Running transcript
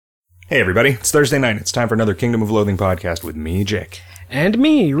Hey everybody, it's Thursday night. It's time for another Kingdom of Loathing podcast with me, Jake. And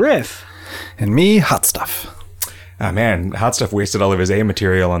me, Riff. And me, Hot Stuff. Ah man, Hot Stuff wasted all of his A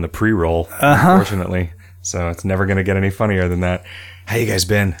material on the pre-roll, unfortunately. So it's never going to get any funnier than that. How you guys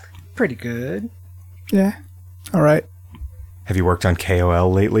been? Pretty good. Yeah, all right. Have you worked on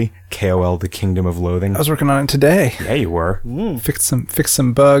KoL lately? KoL, the Kingdom of Loathing? I was working on it today. Yeah, you were. Fixed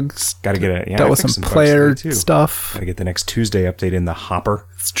some bugs. Got to get it. Yeah, dealt with some player stuff. Got to get the next Tuesday update in the hopper.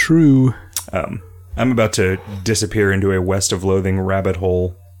 It's true. I'm about to disappear into a West of Loathing rabbit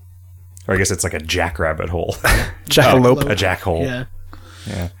hole. Or I guess it's like a jackrabbit hole. Jackalope. A jackhole.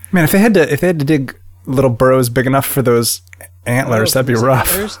 Yeah. Man, if they had to dig little burrows big enough for those antlers, that'd be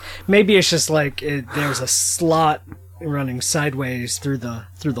rough. Antlers. Maybe it's just like there's a slot running sideways through the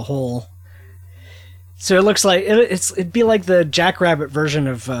hole. So it looks like it'd be like the jackrabbit version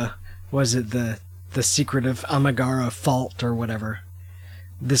of was it the Secret of Amigara Fault or whatever.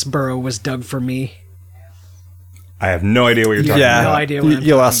 This burrow was dug for me. I have no idea what you're talking about. No idea what I'm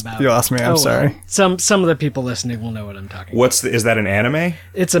you'll talking about. You'll ask me. I'm sorry. Some of the people listening will know what I'm talking about. Is that an anime?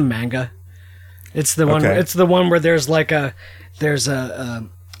 It's a manga. It's the one. Okay. It's the one where there's a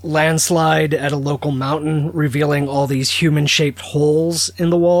landslide at a local mountain, revealing all these human-shaped holes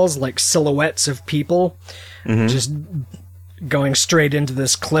in the walls, like silhouettes of people, just going straight into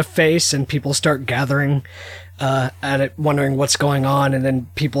this cliff face, and people start gathering at it, wondering what's going on, and then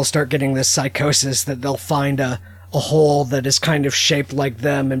people start getting this psychosis that they'll find a hole that is kind of shaped like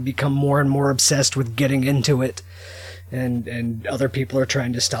them and become more and more obsessed with getting into it. And other people are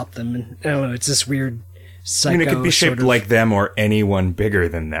trying to stop them. And I don't know, it's this weird psycho. I mean, it could be shaped like them or anyone bigger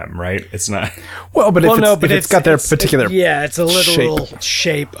than them, right? It's not... Well, but if it's got their particular it's a literal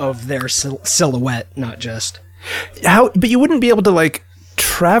shape of their silhouette, not just... But you wouldn't be able to, like,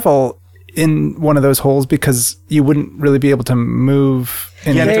 travel in one of those holes because you wouldn't really be able to move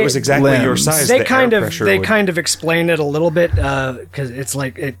in if it was exactly your size, they kind of explain it a little bit because it's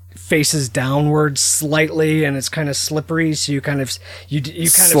like it faces downwards slightly and it's kind of slippery, so you kind of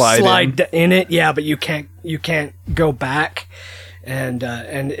slide in it, but you can't go back, and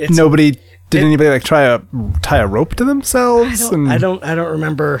it's Did anybody like try to tie a rope to themselves? I don't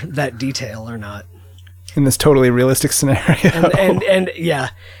remember that detail or not. In this totally realistic scenario.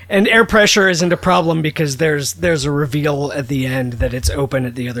 And air pressure isn't a problem because there's a reveal at the end that it's open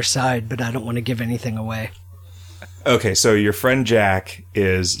at the other side, but I don't want to give anything away. Okay, so your friend Jack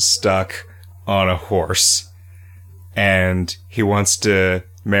is stuck on a horse, and he wants to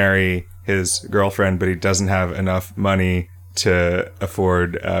marry his girlfriend, but he doesn't have enough money to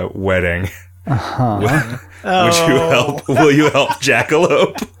afford a wedding. Would you help? Will you help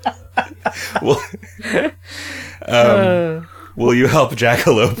Jackalope? Will you help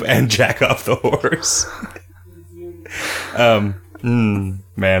Jackalope and jack off the horse?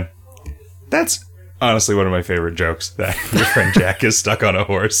 Man, that's honestly one of my favorite jokes, that your friend Jack is stuck on a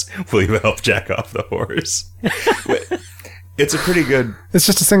horse. Will you help jack off the horse? It's a pretty good... It's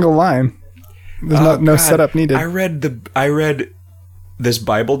just a single line. There's no setup needed. I read this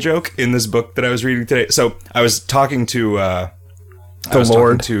Bible joke in this book that I was reading today. So I was talking to...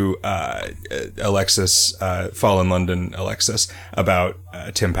 talking to Alexis, Fallen London Alexis, about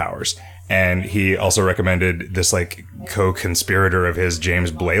Tim Powers. And he also recommended this like co-conspirator of his,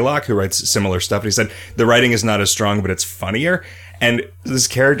 James Blaylock, who writes similar stuff. And he said, the writing is not as strong, but it's funnier. And this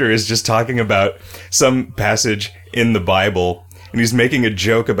character is just talking about some passage in the Bible, and he's making a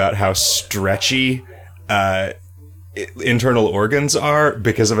joke about how stretchy internal organs are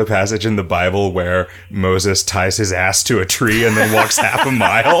because of a passage in the Bible where Moses ties his ass to a tree and then walks half a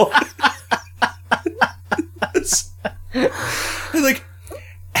mile.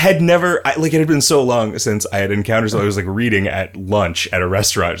 It had been so long since I had encountered, so I was like reading at lunch at a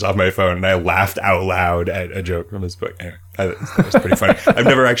restaurant just off my phone, and I laughed out loud at a joke from this book. Anyway, that was pretty funny. I've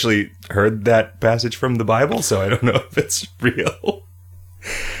never actually heard that passage from the Bible, so I don't know if it's real.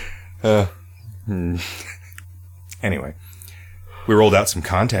 Anyway, we rolled out some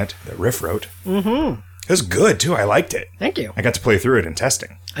content that Riff wrote. Mm-hmm. It was good, too. I liked it. Thank you. I got to play through it in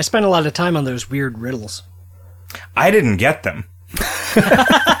testing. I spent a lot of time on those weird riddles. I didn't get them.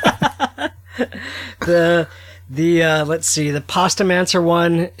 Let's see, the Pastamancer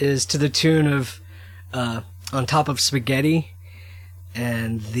one is to the tune of On Top of Spaghetti,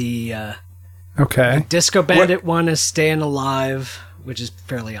 and the Disco Bandit one is Staying Alive, which is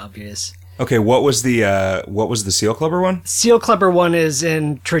fairly obvious. Okay, what was the Seal Clubber one? Seal Clubber one is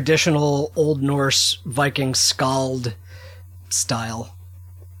in traditional Old Norse Viking skald style.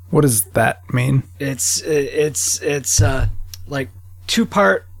 What does that mean? It's like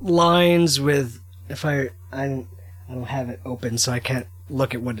 2-part lines with, if I don't have it open, so I can't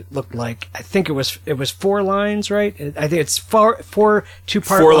look at what it looked like. I think it was 4 lines, right? I think it's 4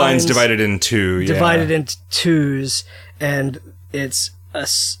 2-part 4 lines divided in 2. Divided into 2s, and it's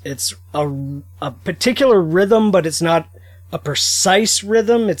a particular rhythm, but it's not a precise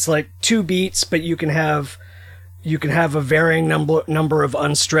rhythm. It's like 2 beats, but you can have a varying number of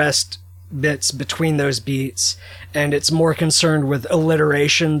unstressed bits between those beats, and it's more concerned with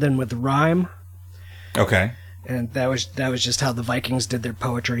alliteration than with rhyme. Okay. And that was just how the Vikings did their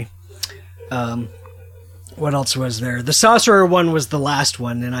poetry. What else was there? The sorcerer one was the last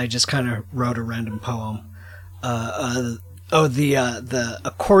one, and I just kind of wrote a random poem. The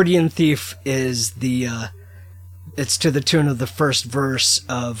accordion thief is it's to the tune of the first verse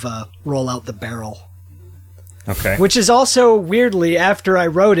of Roll Out the Barrel. Okay. Which is also, weirdly, after I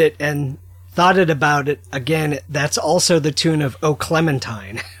wrote it and thought about it again, that's also the tune of O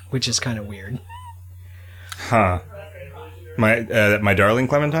Clementine, which is kind of weird. Huh. My darling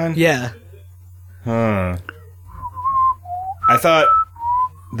Clementine? Yeah. Huh. I thought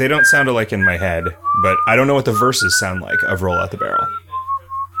they don't sound alike in my head, but I don't know what the verses sound like of Roll Out the Barrel.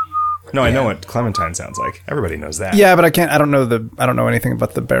 No, I know what Clementine sounds like. Everybody knows that. Yeah, but I don't know anything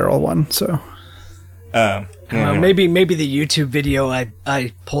about the barrel one, so. Maybe the YouTube video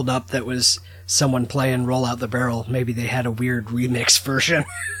I pulled up that was someone playing Roll Out the Barrel, maybe they had a weird remix version.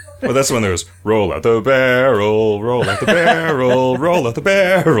 Well, that's the one that was roll out the barrel, roll out the barrel, roll out the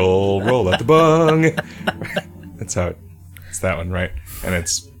barrel, roll out the bung. It's that one, right? And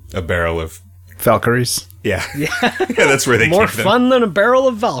it's a barrel of Valkyries. Yeah. That's where they more keep them. fun than a barrel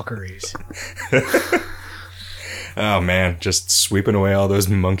of Valkyries. Oh man, just sweeping away all those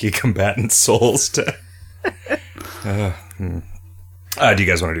monkey combatant souls. Do you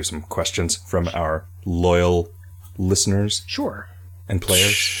guys want to do some questions from our loyal listeners? Sure. And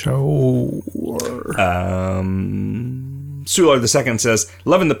players? Sure. Sular II says,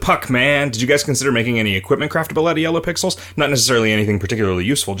 loving the puck, man. Did you guys consider making any equipment craftable out of yellow pixels? Not necessarily anything particularly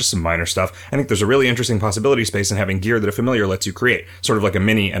useful, just some minor stuff. I think there's a really interesting possibility space in having gear that a familiar lets you create. Sort of like a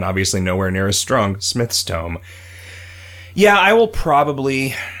mini, and obviously nowhere near as strong, Smith's Tome. Yeah, I will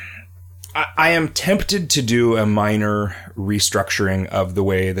probably... I am tempted to do a minor restructuring of the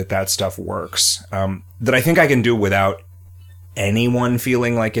way that stuff works. That I think I can do without anyone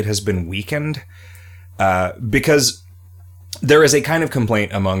feeling like it has been weakened. Because there is a kind of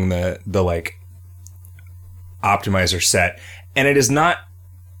complaint among the like optimizer set, and it is not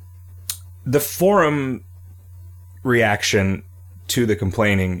the forum reaction to the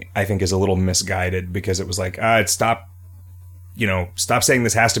complaining, I think, is a little misguided, because it was like, stop saying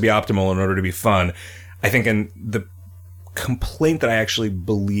this has to be optimal in order to be fun. I think, and the complaint that I actually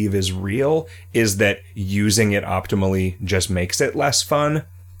believe is real is that using it optimally just makes it less fun.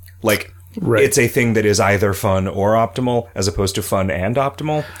 Like, right. It's a thing that is either fun or optimal, as opposed to fun and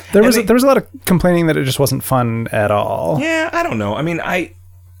optimal. There was a lot of complaining that it just wasn't fun at all. Yeah, I don't know. I mean, I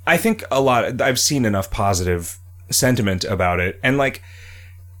think I've seen enough positive sentiment about it, and like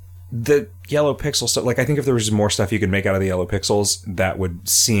the yellow pixel stuff, like I think if there was more stuff you could make out of the yellow pixels, that would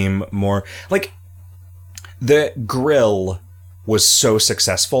seem more like the grill was so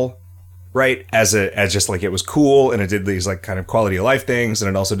successful, right? As just like, it was cool, and it did these like kind of quality of life things, and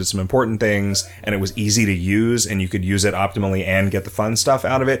it also did some important things, and it was easy to use, and you could use it optimally and get the fun stuff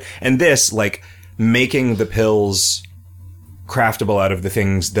out of it. And this, like, making the pills craftable out of the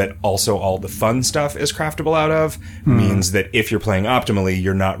things that also all the fun stuff is craftable out of, means that if you're playing optimally,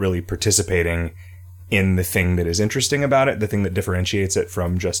 you're not really participating in the thing that is interesting about it, the thing that differentiates it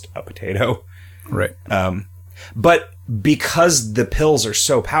from just a potato. Right. But because the pills are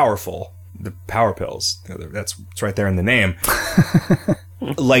so powerful, the power pills, it's right there in the name,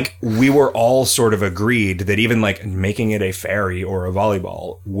 like, we were all sort of agreed that even like making it a fairy or a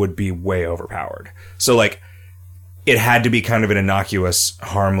volleyball would be way overpowered. So like, it had to be kind of an innocuous,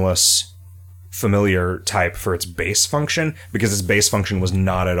 harmless, familiar type for its base function, because its base function was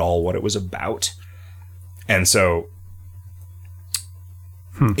not at all what it was about. And so,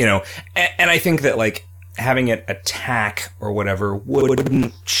 you know, and I think that like having it attack or whatever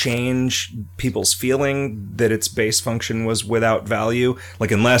wouldn't change people's feeling that its base function was without value.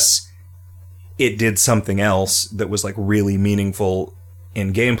 Like, unless it did something else that was like really meaningful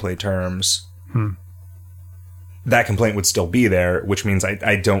in gameplay terms, that complaint would still be there, which means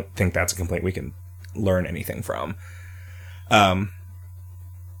I don't think that's a complaint we can learn anything from.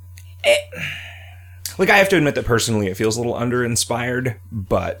 Like, I have to admit that personally it feels a little under-inspired,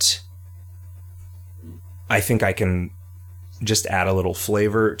 but I think I can just add a little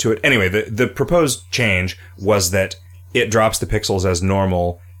flavor to it. Anyway, the proposed change was that it drops the pixels as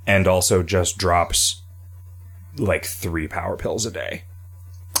normal and also just drops like 3 power pills a day.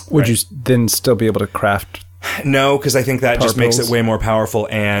 Would you then still be able to craft? No, because I think that just makes pills? it way more powerful,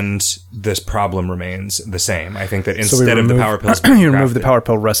 and this problem remains the same. I think that instead of the power pills, you remove the power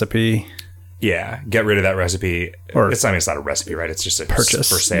pill recipe. Yeah, get rid of that recipe. Or it's not a recipe, right? It's just a purchase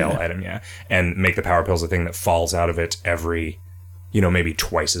for sale item, yeah. And make the power pills a thing that falls out of it every, maybe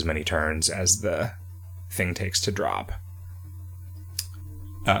twice as many turns as the thing takes to drop.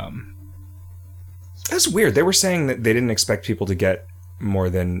 That's weird. They were saying that they didn't expect people to get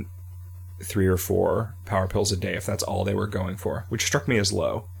more than 3 or 4 power pills a day if that's all they were going for, which struck me as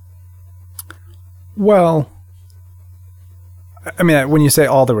low. Well, I mean, when you say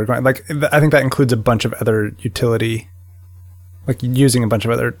all they were going, like, I think that includes a bunch of other utility, like using a bunch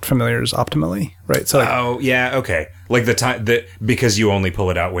of other familiars optimally, right? So, oh yeah, okay. Like the time that because you only pull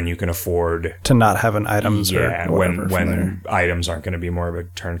it out when you can afford to not have an items, yeah, or whatever when items aren't going to be more of a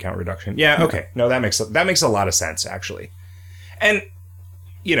turn count reduction. Yeah, okay. No, that makes a lot of sense actually, and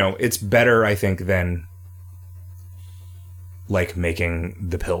it's better I think than like making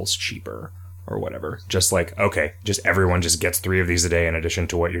the pills cheaper or whatever. Just like, okay, just everyone just gets 3 of these a day in addition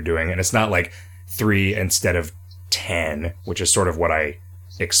to what you're doing, and it's not like 3 instead of 10, which is sort of what I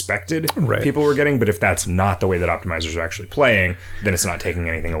expected people were getting. But if that's not the way that optimizers are actually playing, then it's not taking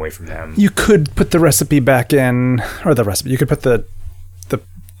anything away from them. You could put the recipe back in, or the recipe. You could put that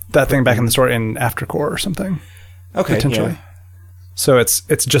thing back in the store in Aftercore or something. Okay, potentially. Yeah. So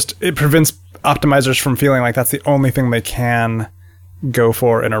it prevents optimizers from feeling like that's the only thing they can go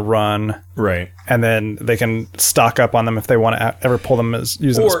for in a run, right? And then they can stock up on them if they want to ever pull them use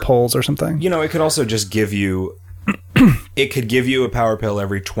them as pulls or something. It could also just give you. It could give you a power pill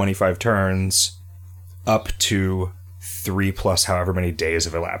every 25 turns, up to 3 plus however many days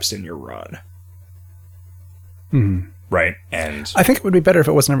have elapsed in your run. Mm-hmm. Right, and I think it would be better if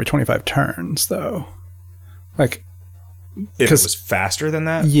it wasn't every 25 turns, though. Like, if it was faster than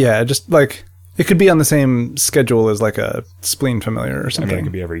that? Yeah, just like it could be on the same schedule as like a spleen familiar or something. I mean, it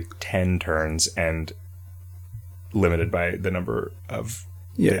could be every 10 turns and limited by the number of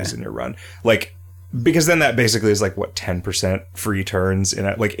days in your run. Like, because then that basically is like, what, 10% free turns in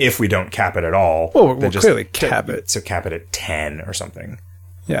it? Like, if we don't cap it at all. Well, we'll just clearly cap it. So cap it at 10 or something.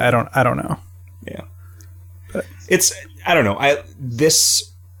 Yeah, I don't know. Yeah. But I don't know. It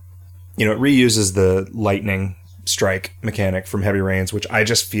reuses the lightning strike mechanic from Heavy Rains, which I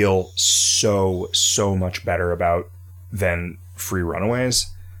just feel so much better about than Free Runaways.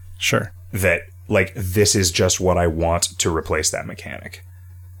 Sure. That, like, this is just what I want to replace that mechanic.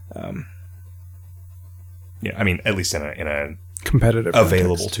 Yeah, I mean, at least in a competitive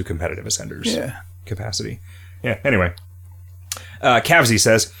available context. To competitive ascenders capacity. Yeah, anyway. Cavsy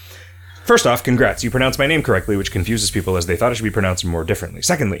says, first off, congrats. You pronounced my name correctly, which confuses people as they thought it should be pronounced more differently.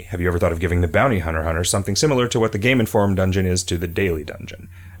 Secondly, have you ever thought of giving the Bounty Hunter something similar to what the Game Informed dungeon is to the Daily Dungeon?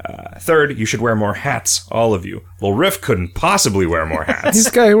 Third, you should wear more hats, all of you. Well, Riff couldn't possibly wear more hats. He's the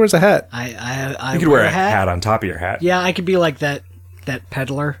guy who wears a hat. I you could wear a hat on top of your hat. Yeah, I could be like that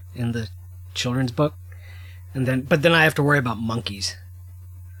peddler in the children's book. But then I have to worry about monkeys.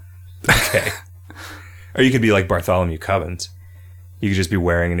 Okay. Or you could be like Bartholomew Cubbins. You could just be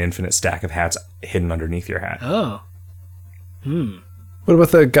wearing an infinite stack of hats hidden underneath your hat. Oh. What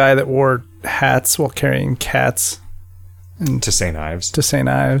about the guy that wore hats while carrying cats? To St. Ives. To St.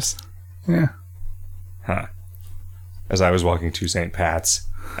 Ives. Yeah. Huh. As I was walking to St. Pat's,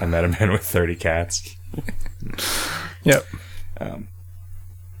 I met a man with 30 cats. Yep.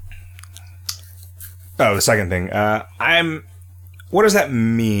 The second thing. What does that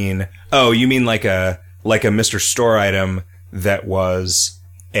mean? Oh, you mean like a Mr. Store item that was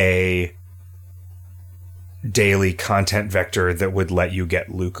a daily content vector that would let you get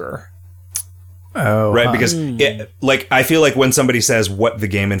lucre. Oh, right. Because I feel like when somebody says what the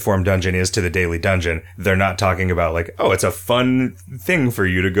Game Informed dungeon is to the Daily Dungeon, they're not talking about like, oh, it's a fun thing for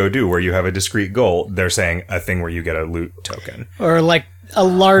you to go do where you have a discrete goal. They're saying a thing where you get a loot token, or like a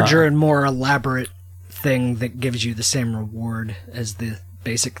larger and more elaborate thing that gives you the same reward as the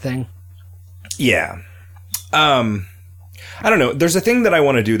basic thing. Yeah. I don't know. There's a thing that I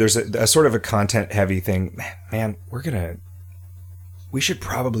want to do. There's a sort of a content heavy thing. Man, we should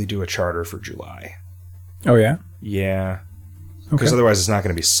probably do a charter for July. Oh, yeah? Yeah. Because otherwise it's not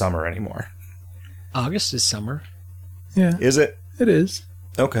going to be summer anymore. August is summer. Yeah. Is it? It is.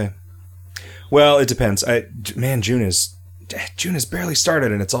 Okay. Well, it depends. June has barely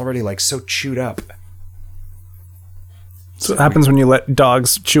started and it's already like so chewed up. So what happens when you let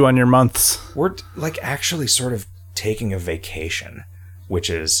dogs chew on your months? We're like actually sort of taking a vacation, which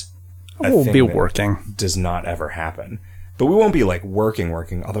is we'll be working. Does not ever happen. But we won't be like working.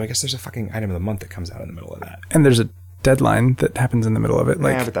 Although I guess there's a fucking item of the month that comes out in the middle of that. And there's a deadline that happens in the middle of it.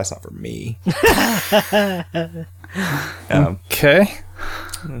 Like, yeah, but that's not for me. Okay.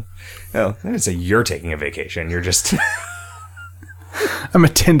 Well, I didn't say you're taking a vacation. You're just... I'm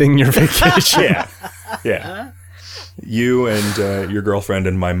attending your vacation. Yeah. You and your girlfriend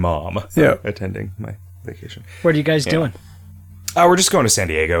and my mom are attending my vacation. What are you guys doing? We're just going to San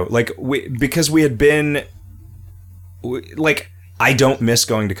Diego. Like, because we had been... I don't miss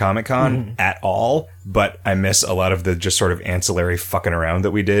going to Comic-Con at all, but I miss a lot of the just sort of ancillary fucking around that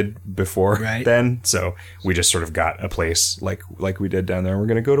we did before then. So we just sort of got a place like we did down there. We're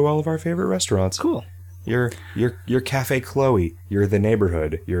going to go to all of our favorite restaurants. Cool. You're Cafe Chloe. You're the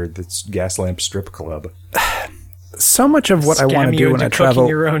neighborhood. You're the Gaslamp Strip Club. So much of what I want to do when I travel... cooking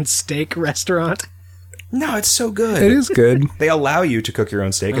your own steak restaurant? No, it's so good. It is good. They allow you to cook your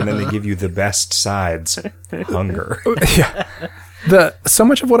own steak, and then they give you the best sides. Hunger. Yeah. So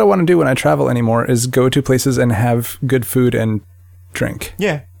much of what I want to do when I travel anymore is go to places and have good food and drink.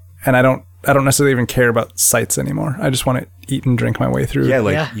 Yeah. And I don't necessarily even care about sights anymore. I just want to eat and drink my way through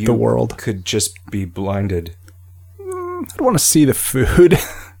the world. Could just be blinded. I don't want to see the food.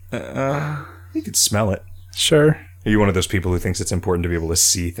 You could smell it. Sure. Are you one of those people who thinks it's important to be able to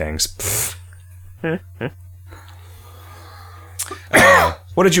see things? If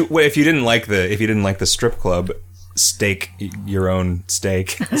you didn't like the strip club, stake your own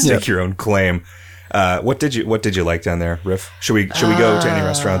steak, stake your own claim. What did you like down there, Riff? Should we go to any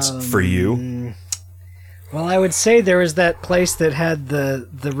restaurants for you? Well, I would say there was that place that had the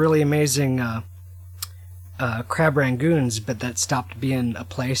really amazing crab rangoons, but that stopped being a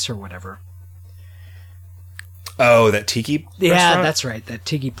place or whatever. Oh, that tiki restaurant? Yeah, that's right, that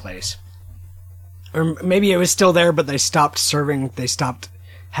tiki place. Or maybe it was still there, but they stopped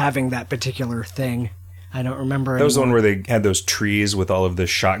having that particular thing. I don't remember. That was the one where they had those trees with all of the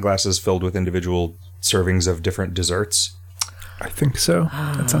shot glasses filled with individual servings of different desserts. I think so.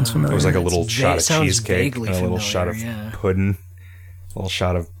 That sounds familiar. It was like a little shot of cheesecake and a little familiar, shot of pudding, a little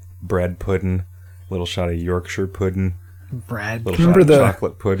shot of bread pudding, a little shot of Yorkshire pudding, little shot of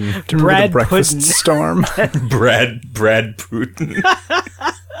chocolate pudding. Do you remember the breakfast storm? bread pudding.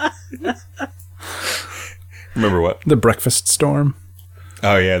 Remember what? The breakfast storm.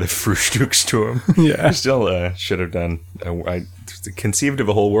 Oh yeah, the Frühstück Storm. Yeah, I still should have done. I conceived of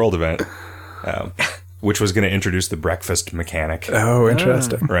a whole world event, which was going to introduce the breakfast mechanic. Oh,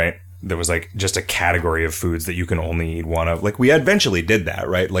 interesting. Right, there was like just a category of foods that you can only eat one of. Like we eventually did that,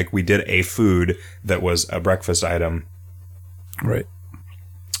 right? Like we did a food that was a breakfast item. Right.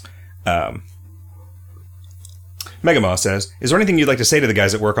 Megamaw says, is there anything you'd like to say to the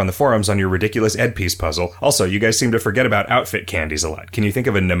guys at work on the forums on your ridiculous Ed piece puzzle? Also, you guys seem to forget about outfit candies a lot. Can you think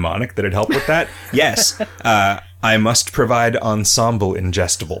of a mnemonic that'd help with that? Yes. I must provide ensemble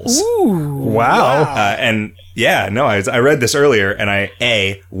ingestibles. Ooh, wow. And yeah, no, I read this earlier and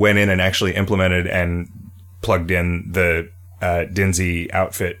I went in and actually implemented and plugged in the Dinzy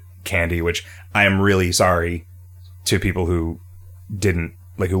outfit candy, which I am really sorry to people who didn't,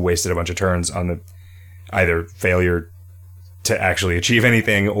 who wasted a bunch of turns on the either failure to actually achieve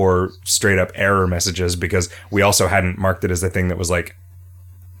anything or straight up error messages, because we also hadn't marked it as a thing that was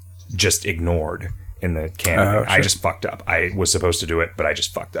just ignored in the canon. Sure. I just fucked up. I was supposed to do it, but I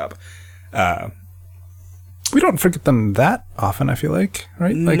just fucked up. We don't forget them that often, I feel like,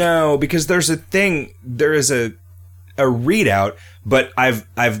 right? No, because there is a readout, but I've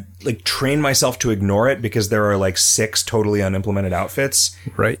trained myself to ignore it because there are 6 totally unimplemented outfits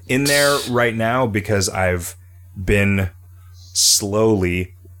in there right now, because I've been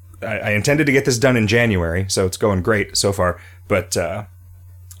slowly. I intended to get this done in January, so it's going great so far. But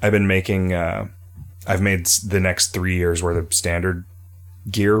I've been making. I've made the next 3 years worth of standard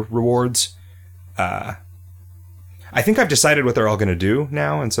gear rewards. I think I've decided what they're all going to do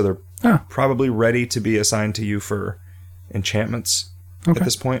now, and so they're probably ready to be assigned to you for enchantments at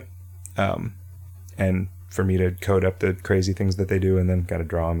this point. And for me to code up the crazy things that they do, and then got to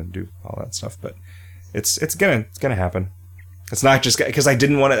draw them and do all that stuff. But it's gonna happen. It's not just because I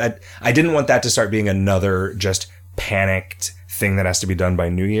didn't want that to start being another just panicked thing that has to be done by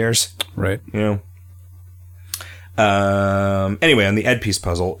New Year's. Right. Anyway, on the Ed piece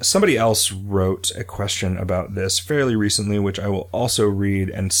puzzle, somebody else wrote a question about this fairly recently, which I will also read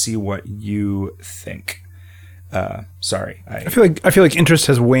and see what you think. Sorry. I feel like interest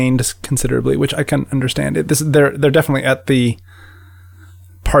has waned considerably, which I can understand. They're definitely at the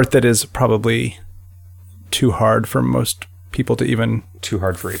part that is probably too hard for most people to even too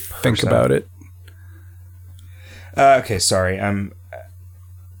hard for a person. Think about it. Okay, sorry.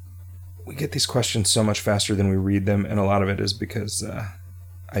 We get these questions so much faster than we read them, and a lot of it is because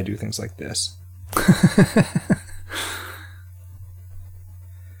I do things like this.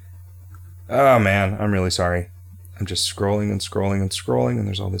 Oh, man, I'm really sorry. I'm just scrolling and scrolling and scrolling, and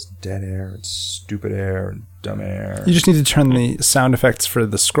there's all this dead air and stupid air and dumb air. You just need to turn the sound effects for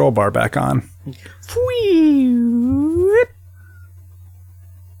the scroll bar back on.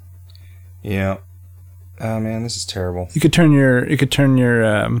 Yeah. Oh, man, this is terrible. You could turn your You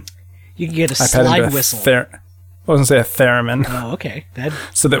can get a iPad slide into whistle. I was going to say a theremin. Oh, okay.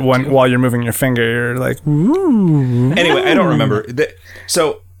 So that while you're moving your finger, you're like, ooh. Anyway, I don't remember.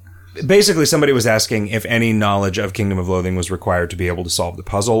 So basically, somebody was asking if any knowledge of Kingdom of Loathing was required to be able to solve the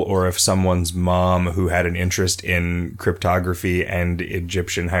puzzle, or if someone's mom who had an interest in cryptography and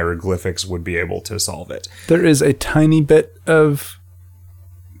Egyptian hieroglyphics would be able to solve it. There is a tiny bit of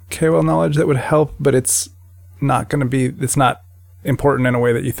KoL knowledge that would help, but it's not important in a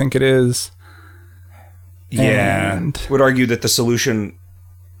way that you think it is. Yeah. And would argue that the solution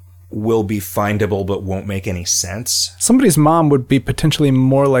will be findable but won't make any sense. somebody's mom would be potentially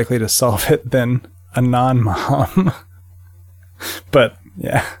more likely to solve it than a non-mom. But,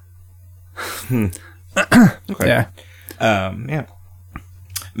 yeah. Okay. Yeah. Yeah.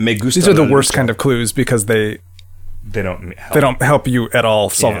 Me gusta These are the la worst lucha. kind of clues because they don't help. They don't help you at all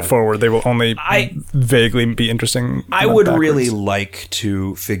solve it forward. They will only vaguely be interesting. I would really like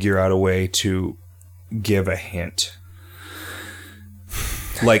to figure out a way to give a hint.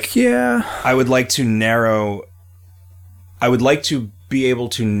 Like, yeah, I would like to be able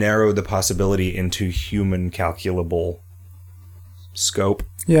to narrow the possibility into human calculable scope.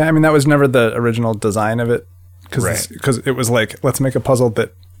 Yeah, I mean, that was never the original design of it. Because it was like, let's make a puzzle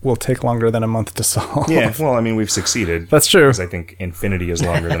that will take longer than a month to solve. Yeah, well, I mean, we've succeeded. That's true. Because I think infinity is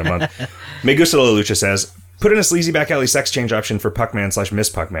longer than a month. Me gusta la lucha says, put in a sleazy back alley sex change option for Puckman/Miss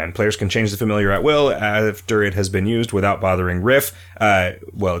Puckman. Players can change the familiar at will after it has been used without bothering Riff.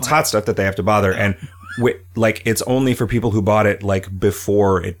 Well, it's hot stuff that they have to bother. And it's only for people who bought it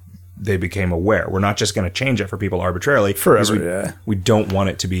before they became aware. We're not just going to change it for people arbitrarily. Forever, we don't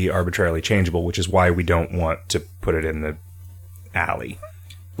want it to be arbitrarily changeable, which is why we don't want to put it in the alley.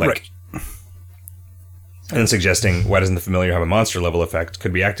 Right. And then suggesting, why doesn't the familiar have a monster level effect?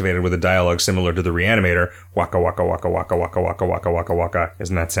 Could be activated with a dialogue similar to the Reanimator. Waka waka waka waka waka waka waka waka waka.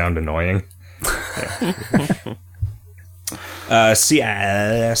 Doesn't that sound annoying?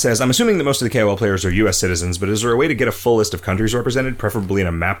 Cia says, I'm assuming that most of the KoL players are U.S. citizens, but is there a way to get a full list of countries represented, preferably in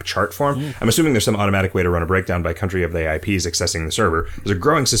a map chart form? I'm assuming there's some automatic way to run a breakdown by country of the IPs accessing the server. There's a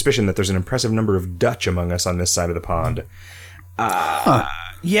growing suspicion that there's an impressive number of Dutch among us on this side of the pond.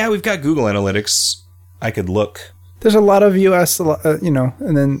 Yeah, we've got Google Analytics. I could look. There's a lot of US,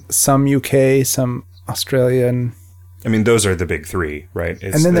 and then some UK, some Australia, and I mean, those are the big three, right?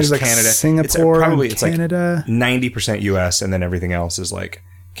 and then there's like Canada. Singapore, it's Canada. Like 90% US, and then everything else is like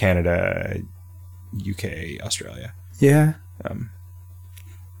Canada, UK, Australia. Yeah.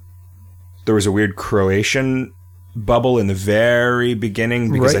 There was a weird Croatian bubble in the very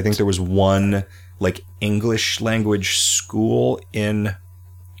beginning because I think there was one like English language school in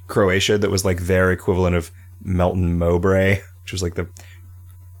Croatia that was like their equivalent of Melton Mowbray, which was like the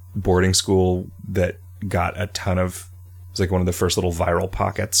boarding school that got a ton of. It was like one of the first little viral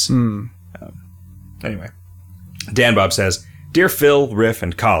pockets. Anyway, Dan Bob says, "Dear Phil, Riff,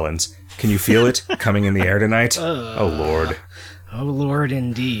 and Collins, can you feel it coming in the air tonight? Oh Lord, oh Lord,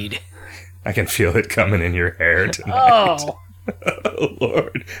 indeed. I can feel it coming in your hair tonight. Oh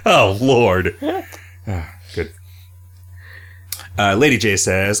Lord, oh Lord." Good. Lady J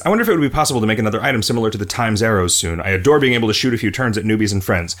says, I wonder if it would be possible to make another item similar to the Time's Arrows soon. I adore being able to shoot a few turns at newbies and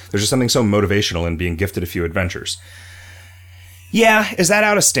friends. There's just something so motivational in being gifted a few adventures. Yeah, is that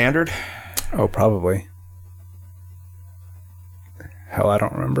out of standard? Oh, probably. Hell, I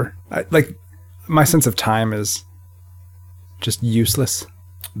don't remember. My sense of time is just useless.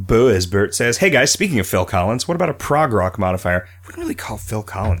 Boazbert says, hey guys, speaking of Phil Collins, what about a prog rock modifier? I wouldn't really call Phil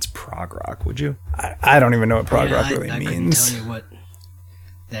Collins prog rock, would you? I don't even know what prog rock really I means. couldn't tell you what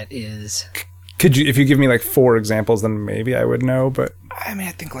that is. Could you, if you give me like 4 examples, then maybe I would know, but... I mean,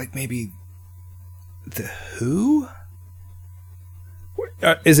 I think like maybe The Who?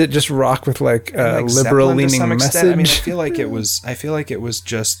 Is it just rock with like a like liberal-leaning message? I mean, I feel like it was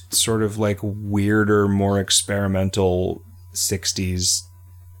just sort of like weirder, more experimental 60s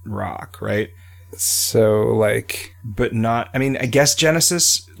rock, right? So like, but not. I mean, I guess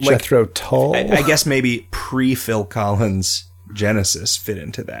Genesis, Jethro Tull. I guess maybe pre-Phil Collins Genesis fit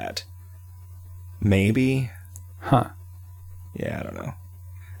into that. Maybe. Huh. Yeah, I don't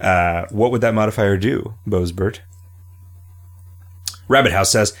know. What would that modifier do, Boasbert? Rabbit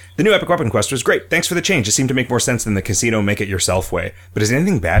House says, the new Epic Weapon Quest was great. Thanks for the change. It seemed to make more sense than the casino make-it-yourself way. But is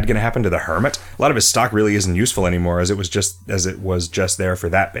anything bad going to happen to the Hermit? A lot of his stock really isn't useful anymore, as it was just there for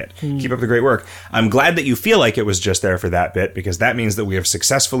that bit. Keep up the great work. I'm glad that you feel like it was just there for that bit, because that means that we have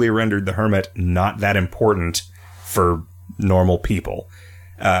successfully rendered the Hermit not that important for normal people.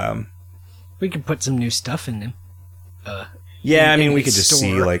 We could put some new stuff in him. Yeah, I mean, we could just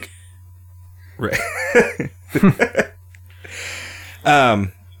see, like... Right.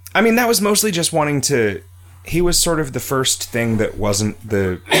 I mean, that was mostly just wanting to... He was sort of the first thing that wasn't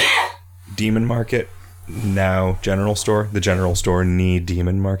the demon market, now general store. The general store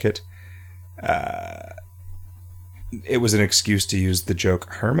demon market. It was an excuse to use the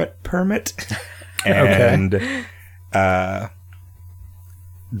joke hermit permit. And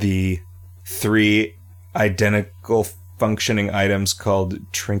the 3 identical functioning items called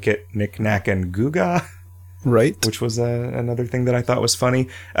Trinket, Knick-Knack, and Googa. Right. Which was another thing that I thought was funny.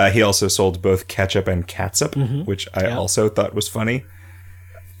 He also sold both ketchup and catsup, which I also thought was funny.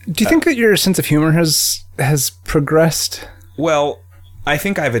 Do you think that your sense of humor has progressed? Well, I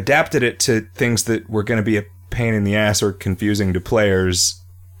think I've adapted it to things that were going to be a pain in the ass or confusing to players.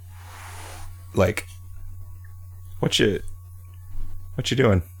 Like, what you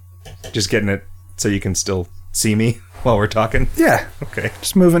doing? Just getting it so you can still see me while we're talking? Yeah. Okay.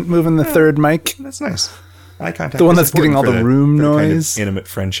 Just moving the third mic. That's nice. Eye contact. The one that's getting all the room noise. Kind of intimate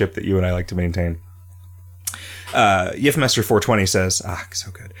friendship that you and I like to maintain. Yifmaster420 says,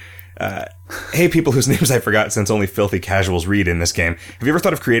 so good. Hey, people whose names I forgot since only filthy casuals read in this game. Have you ever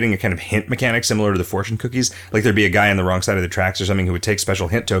thought of creating a kind of hint mechanic similar to the fortune cookies? Like there'd be a guy on the wrong side of the tracks or something who would take special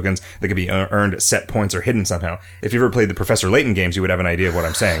hint tokens that could be earned at set points or hidden somehow. If you ever played the Professor Layton games, you would have an idea of what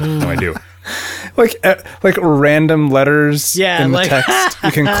I'm saying. No, I do. Like random letters in the text.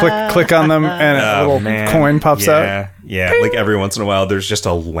 You can click on them and a little coin pops out. Yeah, like every once in a while there's just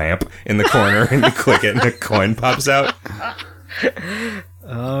a lamp in the corner and you click it and a coin pops out.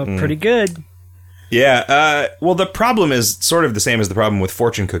 Pretty good. Yeah, well, the problem is sort of the same as the problem with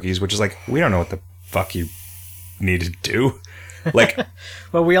fortune cookies, which is like, we don't know what the fuck you need to do. Like,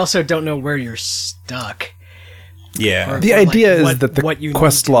 well, we also don't know where you're stuck. Yeah. The idea is that the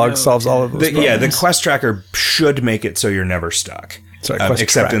quest log solves all of those problems. Yeah, the quest tracker should make it so you're never stuck.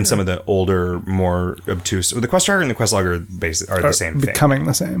 Except in some of the older, more obtuse... The quest tracker and the quest log are the same thing. Becoming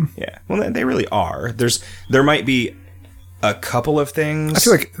the same. Yeah. Well, they really are. There might be a couple of things... I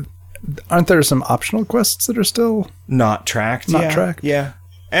feel like... Aren't there some optional quests that are still... Not tracked? Tracked? Yeah.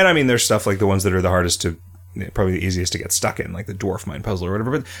 And I mean, there's stuff like the ones that are the hardest to... Probably the easiest to get stuck in, like the Dwarf Mine Puzzle or whatever.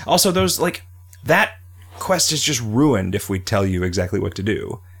 But also those, like... That quest is just ruined if we tell you exactly what to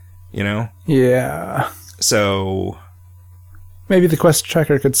do. You know? Yeah. So... Maybe the quest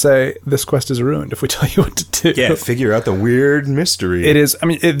tracker could say, this quest is ruined if we tell you what to do. Yeah, figure out the weird mystery. It is. I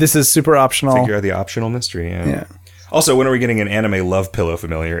mean, this is super optional. Figure out the optional mystery, yeah. Also, when are we getting an anime love pillow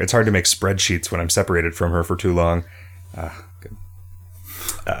familiar? It's hard to make spreadsheets when I'm separated from her for too long. Good.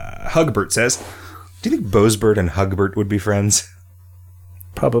 Hugbert says, do you think Bozebert and Hugbert would be friends?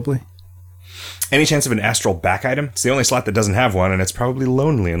 Probably. Any chance of an astral back item? It's the only slot that doesn't have one, and it's probably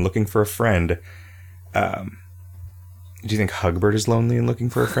lonely and looking for a friend. Do you think Hugbert is lonely and looking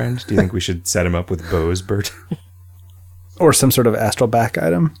for a friend? Do you think we should set him up with Bozebert? Or some sort of astral back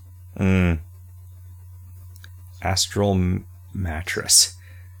item? Astral mattress.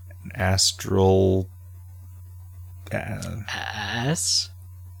 Astral... Ass?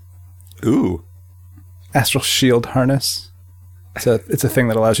 Ooh. Astral shield harness. It's a thing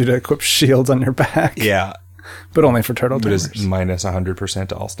that allows you to equip shields on your back. Yeah. But only for turtle tamers. But it's minus 100%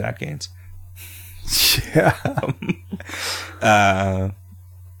 to all stat gains. Yeah. I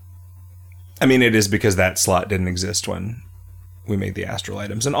mean, it is because that slot didn't exist when we made the astral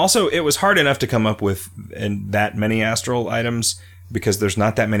items. And also, it was hard enough to come up with that many astral items because there's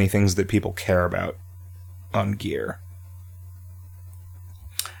not that many things that people care about on gear.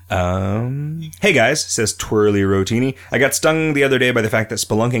 Hey guys, says Twirly Rotini. I got stung the other day by the fact that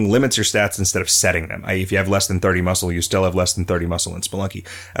spelunking limits your stats instead of setting them. I.e., if you have less than 30 muscle, you still have less than 30 muscle in spelunky.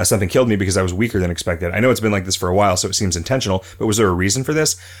 Something killed me because I was weaker than expected. I know it's been like this for a while, so it seems intentional, but was there a reason for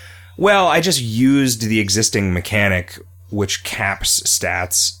this? Well, I just used the existing mechanic, which caps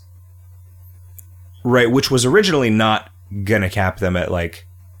stats, right, which was originally not gonna cap them at, like,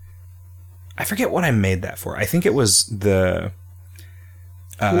 I forget what I made that for. I think it was the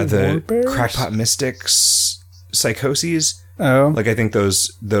Crackpot Mystics Psychoses. Oh. Like, I think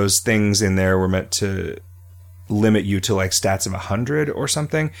those things in there were meant to limit you to, like, stats of 100 or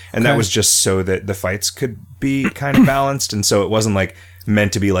something. And that was just so that the fights could be kind of balanced. And so it wasn't, like,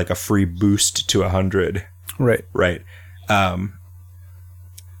 meant to be, like, a free boost to 100. Right. Right.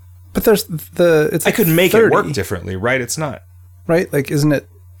 But there's it's I could make 30, it work differently, right? It's not. Right? Like, aren't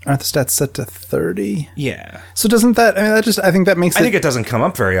the stats set to 30? Yeah. So doesn't that, I think that makes I think it doesn't come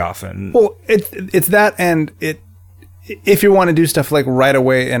up very often. Well, it's that, and if you want to do stuff like right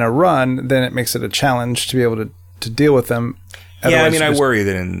away in a run, then it makes it a challenge to be able to deal with them. Yeah, I mean, I worry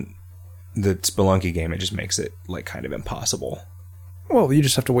that in the Spelunky game, it just makes it like kind of impossible. Well, you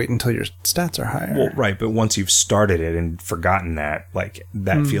just have to wait until your stats are higher. Well, right, but once you've started it and forgotten that, like,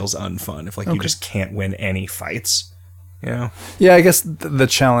 that feels unfun. If, like, you just can't win any fights, you know? Yeah, I guess the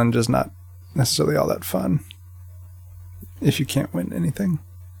challenge is not necessarily all that fun if you can't win anything.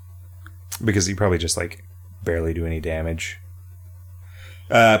 Because you probably just, like, barely do any damage.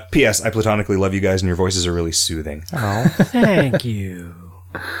 P.S. I platonically love you guys, and your voices are really soothing. Oh, thank you.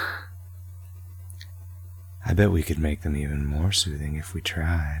 I bet we could make them even more soothing if we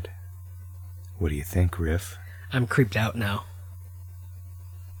tried. What do you think, Riff? I'm creeped out now.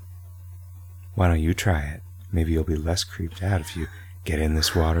 Why don't you try it? Maybe you'll be less creeped out if you get in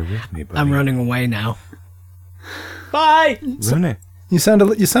this water with me, buddy. I'm running away now. Bye! Running. You sound a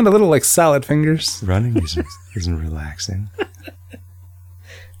little like Salad Fingers. Running isn't relaxing.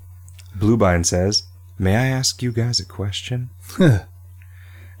 Bluebine says, may I ask you guys a question?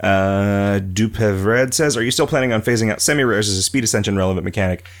 Dupevred says, are you still planning on phasing out semi-rares as a speed ascension relevant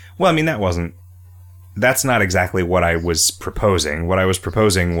mechanic? Well, I mean, that's not exactly what I was proposing. What I was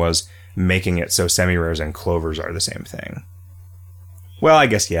proposing was making it so semi-rares and clovers are the same thing. Well, I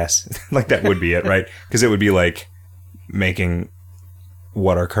guess yes. Like, that would be it, right? Because it would be like making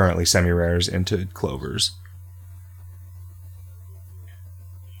what are currently semi-rares into clovers.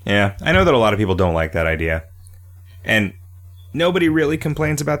 Yeah, I know that a lot of people don't like that idea. And nobody really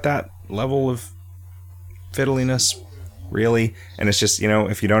complains about that level of fiddliness, really. And it's just,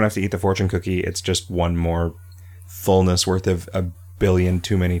 if you don't have to eat the fortune cookie, it's just one more fullness worth of a billion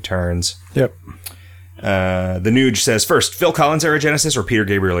too many turns. Yep. The Nuge says, first, Phil Collins era Genesis or Peter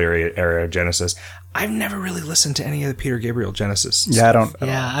Gabriel era Genesis? I've never really listened to any of the Peter Gabriel Genesis. Yeah, I don't.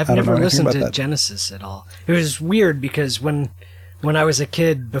 Yeah, I've never listened to Genesis at all. It was weird because when I was a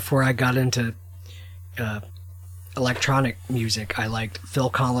kid, before I got into electronic music, I liked Phil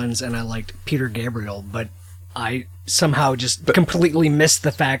Collins and I liked Peter Gabriel, but I somehow just completely missed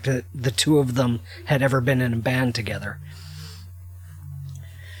the fact that the two of them had ever been in a band together.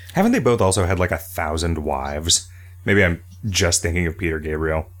 Haven't they both also had like 1,000 wives? Maybe I'm just thinking of Peter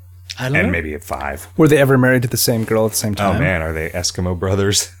Gabriel. I don't know. And maybe at 5. Were they ever married to the same girl at the same time? Oh man, are they Eskimo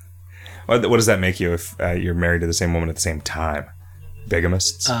brothers? What does that make you if you're married to the same woman at the same time?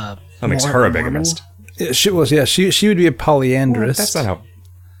 Bigamists? That makes her a bigamist. She would be a polyandrous. Well,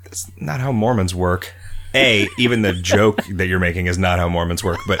 that's not how Mormons work. A, even the joke that you're making is not how Mormons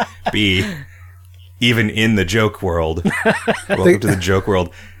work, but B, even in the joke world, welcome to the joke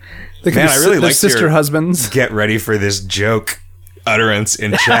world. Man, I really like sister husbands. Get ready for this joke utterance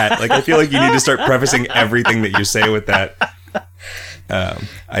in chat. Like, I feel like you need to start prefacing everything that you say with that.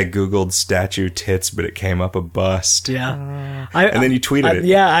 I googled statue tits, but it came up a bust. Yeah, and then you tweeted it.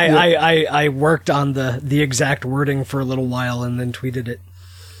 Yeah, I worked on the exact wording for a little while and then tweeted it.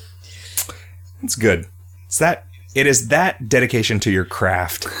 It's good. It is that dedication to your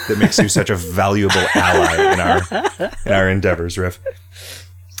craft that makes you such a valuable ally in our endeavors, Riff.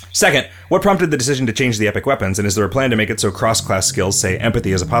 Second, what prompted the decision to change the epic weapons, and is there a plan to make it so cross-class skills, say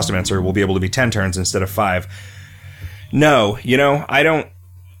empathy as a Apostomancer, will be able to be 10 turns instead of 5? No, I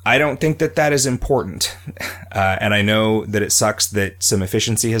don't think that is important. And I know that it sucks that some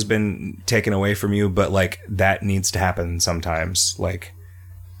efficiency has been taken away from you, but like that needs to happen sometimes. Like,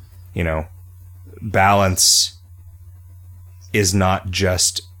 balance is not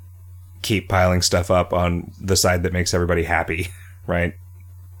just keep piling stuff up on the side that makes everybody happy, right?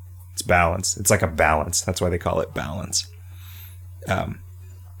 It's balance. It's like a balance. That's why they call it balance.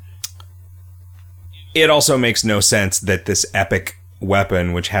 It also makes no sense that this epic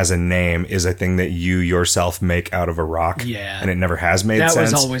weapon, which has a name, is a thing that you yourself make out of a rock. Yeah. And it never has made sense. That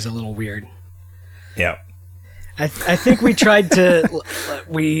was always a little weird. Yeah. I think we tried to...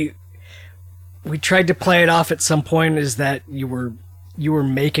 we tried to play it off at some point as that you were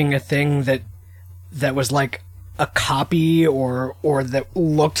making a thing that was like a copy or that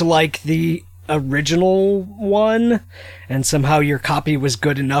looked like the original one, and somehow your copy was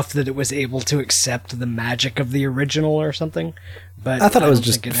good enough that it was able to accept the magic of the original or something. But I thought it was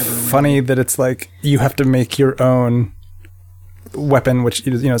just funny that it's like you have to make your own weapon, which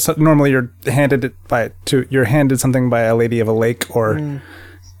normally you're handed something by a lady of a lake or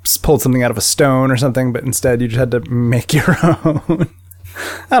pulled something out of a stone or something, but instead you just had to make your own.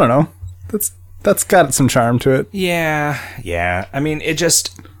 I don't know. That's got some charm to it. Yeah. I mean, it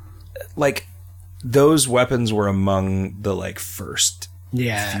just... like those weapons were among the like first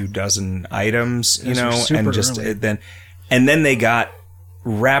few dozen items, you know, and just then they got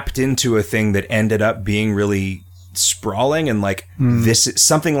wrapped into a thing that ended up being really sprawling, and like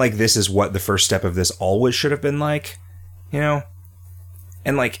something like this is what the first step of this always should have been like, you know,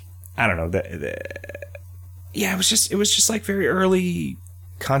 and like I don't know it was just like very early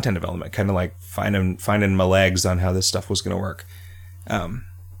content development, kind of like finding my legs on how this stuff was going to work.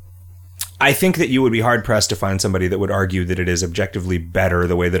 I think that you would be hard pressed to find somebody that would argue that it is objectively better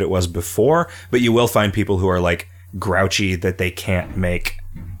the way that it was before, but you will find people who are like grouchy that they can't make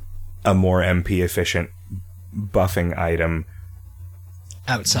a more MP efficient buffing item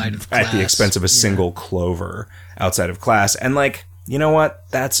outside of class, at the expense of a single clover outside of class. And like, you know what?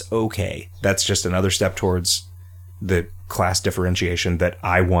 That's okay. That's just another step towards the class differentiation that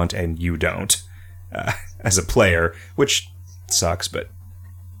I want and you don't as a player, which sucks, but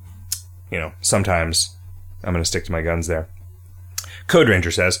you know, sometimes I'm going to stick to my guns there. Code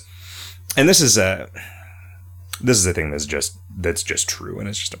Ranger says, and this is a thing that's just true, and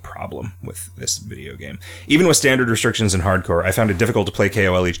it's just a problem with this video game. Even with standard restrictions in hardcore, I found it difficult to play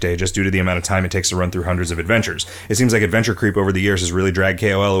KoL each day just due to the amount of time it takes to run through hundreds of adventures. It seems like adventure creep over the years has really dragged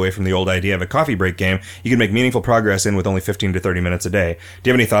KoL away from the old idea of a coffee break game you can make meaningful progress in with only 15 to 30 minutes a day. Do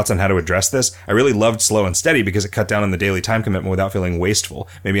you have any thoughts on how to address this? I really loved Slow and Steady because it cut down on the daily time commitment without feeling wasteful.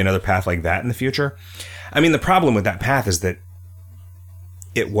 Maybe another path like that in the future? I mean, the problem with that path is that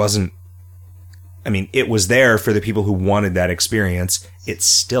it wasn't... I mean, it was there for the people who wanted that experience. It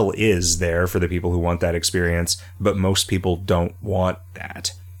still is there for the people who want that experience, but most people don't want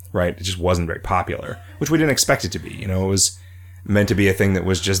that, right? It just wasn't very popular, which we didn't expect it to be. You know, it was meant to be a thing that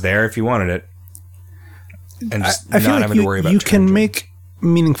was just there if you wanted it, and just I feel not like having to worry about. You can make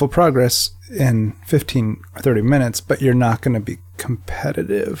meaningful progress in 15 or 30 minutes, but you're not going to be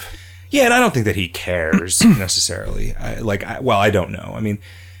competitive. Yeah, and I don't think that he cares necessarily. I don't know. I mean,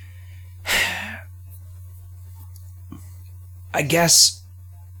 I guess,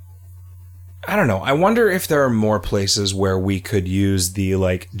 I don't know. I wonder if there are more places where we could use the,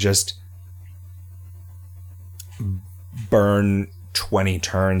 like, just burn 20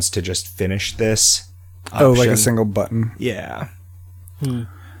 turns to just finish this option. Oh, like a single button. Yeah. Do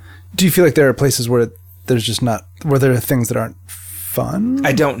you feel like there are places where there's just not, where there are things that aren't fun?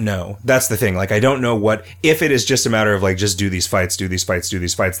 I don't know. That's the thing. Like, I don't know what, if it is just a matter of like, just do these fights,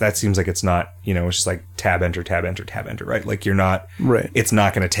 that seems like it's not, you know, it's just like tab, enter, right? Like you're not, right. It's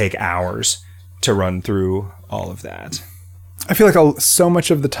not going to take hours to run through all of that. I feel like so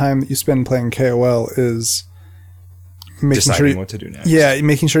much of the time that you spend playing KoL is making deciding what to do next. Yeah,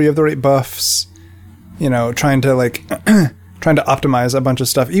 making sure you have the right buffs, you know, trying to optimize a bunch of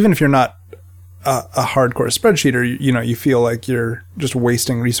stuff, even if you're not a hardcore spreadsheeter, you know, you feel like you're just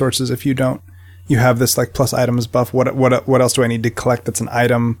wasting resources if you have this like plus items buff. What else do I need to collect that's an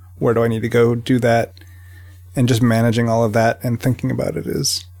item? Where do I need to go do that? And just managing all of that and thinking about it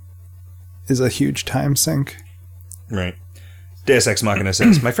is a huge time sink. Right. Deus Ex Machina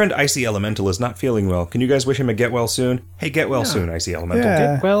says, my friend Icy Elemental is not feeling well. Can you guys wish him a get well soon? Hey, get well soon, Icy Elemental.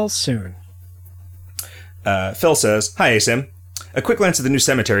 Yeah. Get well soon. Phil says, hi, Asim. A quick glance at the new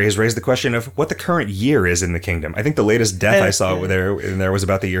cemetery has raised the question of what the current year is in the kingdom. I think the latest death I saw there was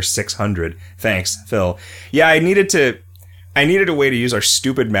about the year 600. Thanks, Phil. Yeah, I needed a way to use our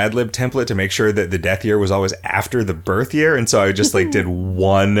stupid Madlib template to make sure that the death year was always after the birth year, and so I just like did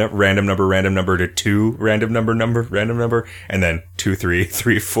one random number to two random number, and then 2, 3,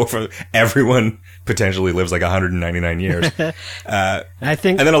 3, 4, 5. Everyone potentially lives like 199 years. I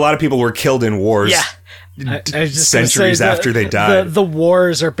think, and then a lot of people were killed in wars. Yeah. Centuries after they died. The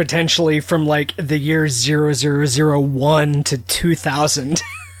wars are potentially from like the year 0001 to 2000.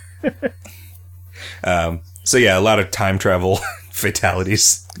 So yeah, a lot of time travel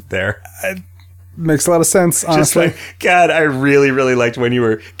fatalities there. It makes a lot of sense, honestly. Just like, God, I really, really liked when you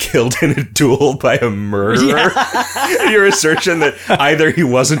were killed in a duel by a murderer. Yeah. Your assertion that either he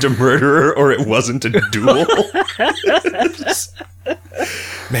wasn't a murderer or it wasn't a duel.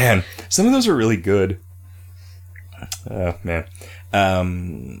 Man, some of those are really good. Oh, man.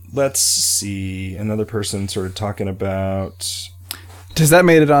 Let's see. Another person sort of talking about... Does that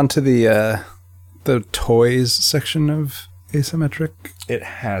made it onto the toys section of Asymmetric? It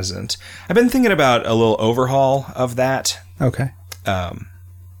hasn't. I've been thinking about a little overhaul of that. Okay.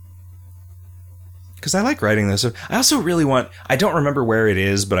 Because I like writing this. I also really want... I don't remember where it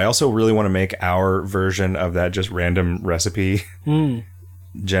is, but I also really want to make our version of that just random recipe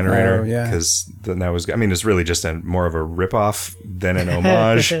generator. Oh, yeah. Because then that was... I mean, it's really just more of a ripoff than an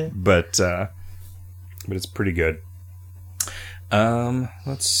homage, but it's pretty good.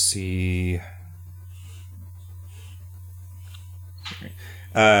 Let's see.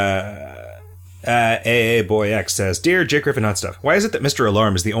 AA Boy X says, Dear Jake Griffin Hot Stuff, why is it that Mr.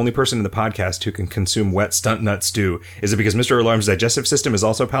 Alarm is the only person in the podcast who can consume wet stunt nut stew? Is it because Mr. Alarm's digestive system is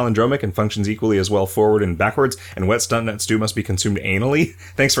also palindromic and functions equally as well forward and backwards, and wet stunt nut stew must be consumed anally?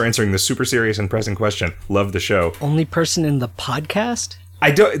 Thanks for answering this super serious and pressing question. Love the show. Only person in the podcast?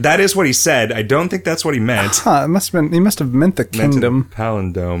 That is what he said. I don't think that's what he meant. Huh, he must have meant the kingdom.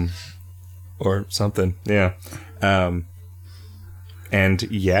 Palindrome. Or something. Yeah. And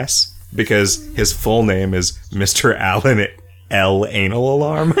yes, because his full name is Mr. Alan L. Anal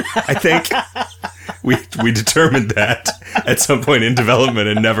Alarm, I think. We determined that at some point in development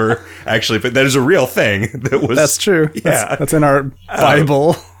and never actually, but that is a real thing. That's true. Yeah. That's in our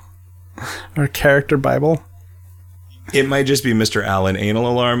Bible. Our character Bible. It might just be Mr. Alan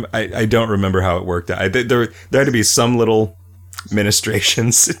Anal Alarm. I don't remember how it worked out. There had to be some little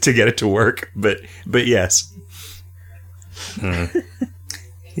ministrations to get it to work, but yes.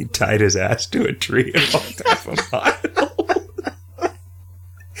 He tied his ass to a tree and walked half a mile.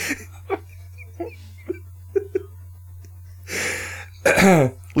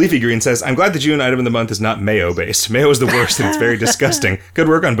 Leafy Green says, I'm glad the June item of the month is not mayo-based. Mayo is the worst and it's very disgusting. Good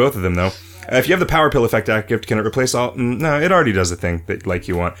work on both of them, though. If you have the power pill effect active, can it replace all? No, it already does the thing that like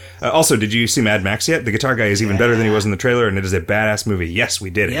you want. Also, did you see Mad Max yet? The guitar guy is even better than he was in the trailer, and it is a badass movie. Yes, we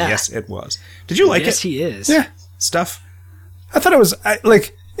did it. Yeah. Yes, it was. Did you like it? Yes, he is. Yeah. Stuff? I thought it was,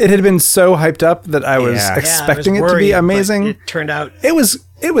 it had been so hyped up that I was expecting it to be amazing. It turned out... It was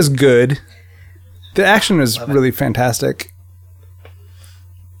good. The action was really fantastic.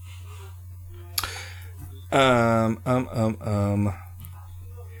 Man,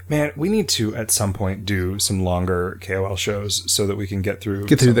 we need to at some point do some longer KoL shows so that we can get through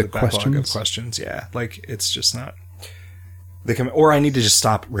the questions. Yeah, like it's just not. Or I need to just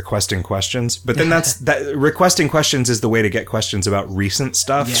stop requesting questions. But then requesting questions is the way to get questions about recent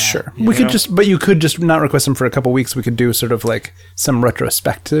stuff. Yeah. Sure, you could just not request them for a couple weeks. We could do sort of like some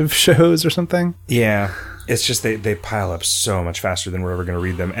retrospective shows or something. Yeah. It's just they pile up so much faster than we're ever going to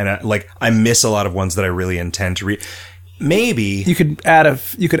read them, and I miss a lot of ones that I really intend to read. Maybe you could add a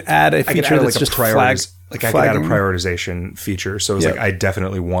feature that's just flagged. Like I could add a prioritization feature, so it's like I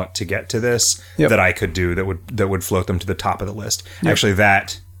definitely want to get to this that I could do that would float them to the top of the list. Yep. Actually,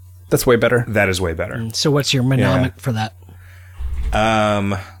 that's way better. That is way better. So what's your mnemonic for that?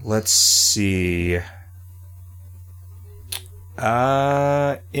 Let's see.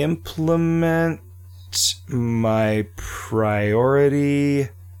 Implement my priority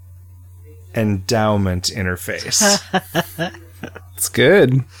endowment interface. It's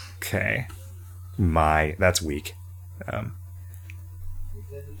good. Okay. That's weak.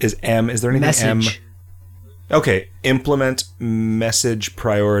 Is there anything message. M? Okay. Implement message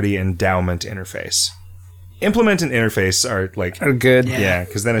priority endowment interface. Implement and interface are good. Yeah,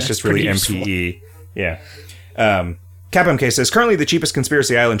 because then it's just really MPE. Yeah. CapMK says, currently the cheapest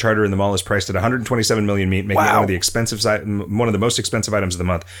Conspiracy Island charter in the mall is priced at 127 million meat, making it one of the most expensive items of the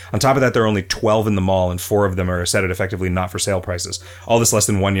month. On top of that, there are only 12 in the mall, and 4 of them are set at effectively not for sale prices. All this less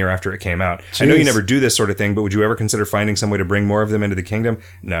than 1 year after it came out. Jeez. I know you never do this sort of thing, but would you ever consider finding some way to bring more of them into the kingdom?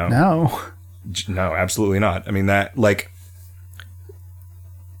 No. No, absolutely not. I mean,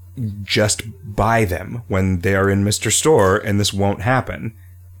 just buy them when they are in Mr. Store, and this won't happen.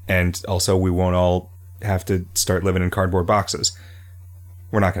 And also, we won't all have to start living in cardboard boxes.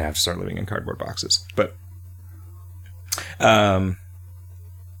 We're not going to have to start living in cardboard boxes, but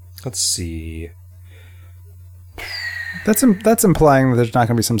let's see. That's implying that there's not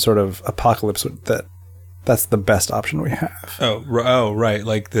going to be some sort of apocalypse that's the best option we have. Oh, right,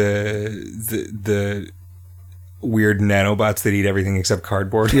 like the weird nanobots that eat everything except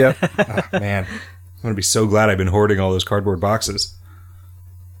cardboard. Yeah. Oh, man, I'm going to be so glad I've been hoarding all those cardboard boxes.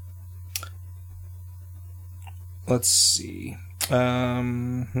 Let's see.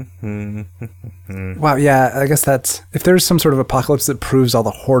 Wow, yeah, I guess that's... If there's some sort of apocalypse that proves all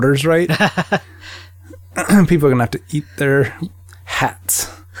the hoarders right, people are going to have to eat their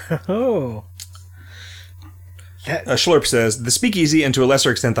hats. Oh. Schlurp says, the speakeasy, and to a lesser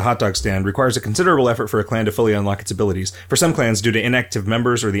extent the hot dog stand, requires a considerable effort for a clan to fully unlock its abilities. For some clans, due to inactive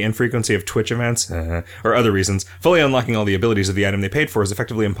members or the infrequency of Twitch events, or other reasons, fully unlocking all the abilities of the item they paid for is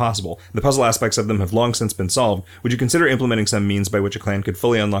effectively impossible. The puzzle aspects of them have long since been solved. Would you consider implementing some means by which a clan could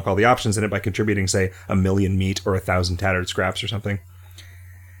fully unlock all the options in it by contributing, say, 1,000,000 meat or 1,000 tattered scraps or something?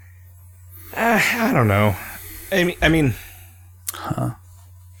 I don't know. I mean... Huh.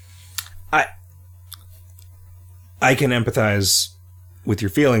 I can empathize with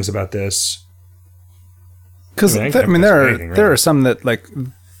your feelings about this. Because there are some that like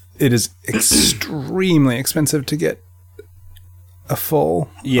it is extremely expensive to get a fully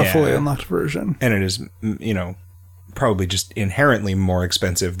unlocked version, and it is probably just inherently more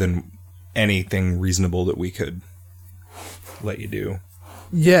expensive than anything reasonable that we could let you do.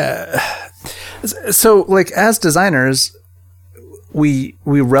 Yeah. So, like, as designers, we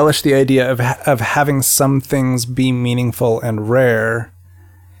relish the idea of having some things be meaningful and rare.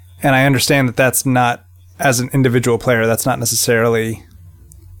 And I understand that that's not, as an individual player, that's not necessarily,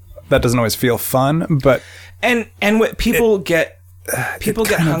 that doesn't always feel fun, but... And what people get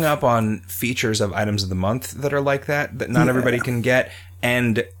hung up on features of items of the month that are like that not everybody can get.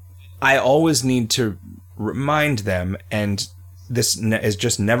 And I always need to remind them, and this is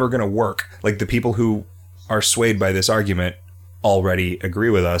just never going to work. Like, the people who are swayed by this argument already agree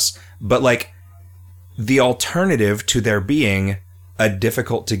with us, but like, the alternative to there being a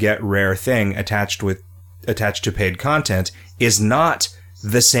difficult to get rare thing attached to paid content is not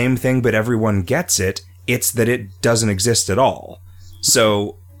the same thing, but everyone gets it. It's that it doesn't exist at all.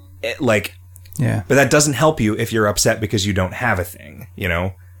 So, but that doesn't help you if you're upset because you don't have a thing,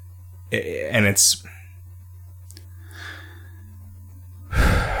 and it's...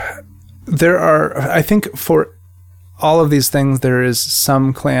 There are, I think, for all of these things, there is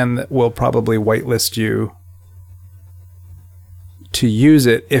some clan that will probably whitelist you to use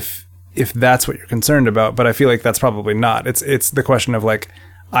it if that's what you're concerned about. But I feel like that's probably not. It's the question of like,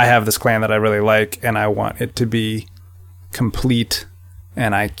 I have this clan that I really like and I want it to be complete,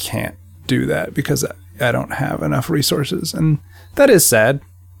 and I can't do that because I don't have enough resources, and that is sad.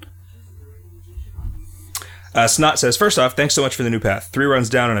 Snot says, first off, thanks so much for the new path. 3 runs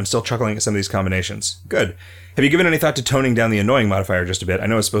down and I'm still chuckling at some of these combinations. Good. Have you given any thought to toning down the annoying modifier just a bit? I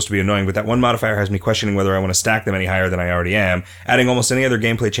know it's supposed to be annoying, but that one modifier has me questioning whether I want to stack them any higher than I already am. Adding almost any other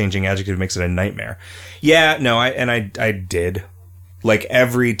gameplay changing adjective makes it a nightmare. Yeah, no, I did. Like,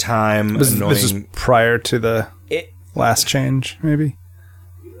 every time annoying... This is prior to the last change, maybe?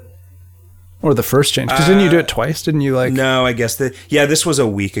 Or the first change? Because didn't you do it twice? Didn't you, like... No, I guess this was a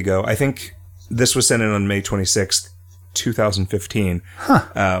week ago. I think this was sent in on May 26th, 2015.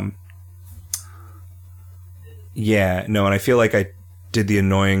 Huh. Yeah, no, and I feel like I did the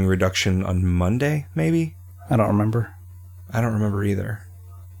annoying reduction on Monday, maybe? I don't remember. I don't remember either.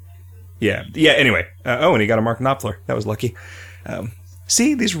 Yeah, anyway. And he got a Mark Knopfler. That was lucky.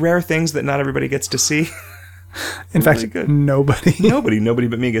 See, these rare things that not everybody gets to see. In fact, good. Nobody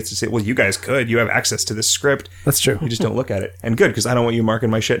but me gets to see it. Well, you guys could. You have access to this script. That's true. You just don't look at it. And good, because I don't want you marking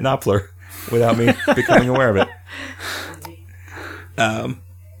my shit Knopfler without me becoming aware of it.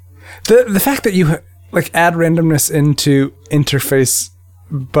 The fact that you like add randomness into interface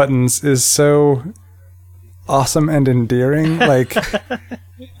buttons is so awesome and endearing, like,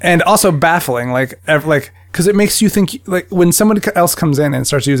 and also baffling, like, because it makes you think, like, when somebody else comes in and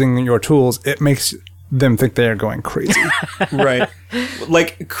starts using your tools, it makes them think they are going crazy. Right.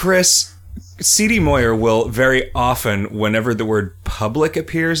 Like, Chris, CD Moyer will very often, whenever the word public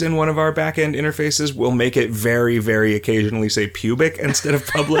appears in one of our back-end interfaces, will make it very, very occasionally say pubic instead of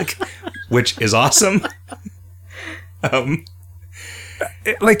public, which is awesome.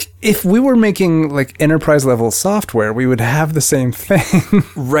 Like, if we were making, like, enterprise-level software, we would have the same thing.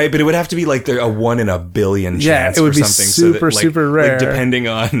 Right, but it would have to be, like, a 1 in a billion chance. Yeah, it would be something, super, so that, like, super rare. Like, depending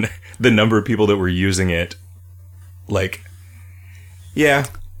on the number of people that were using it. Like, yeah.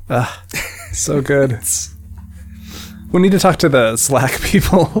 So good. We need to talk to the Slack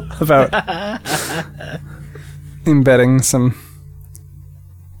people about embedding some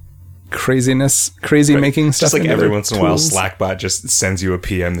crazy-making stuff. Just like every once in a while, tools. Slackbot just sends you a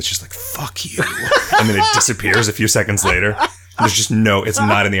PM that's just like, fuck you. And then it disappears a few seconds later. There's just it's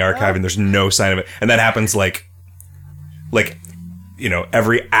not in the archive and there's no sign of it. And that happens like,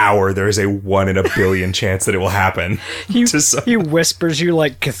 every hour there is a 1 in a billion chance that it will happen. He whispers you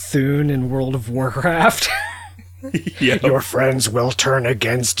like Cthulhu in World of Warcraft. Yep. Your friends will turn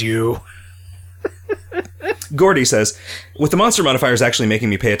against you. Gordy says, with the monster modifiers actually making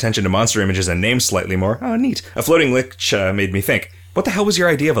me pay attention to monster images and names slightly more, oh, neat. A floating lich made me think, what the hell was your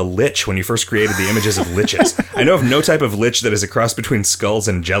idea of a lich when you first created the images of liches? I know of no type of lich that is a cross between skulls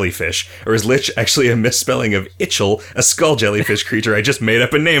and jellyfish. Or is lich actually a misspelling of itchel, a skull jellyfish creature I just made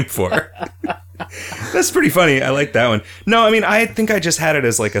up a name for? That's pretty funny. I like that one. No, I mean, I think I just had it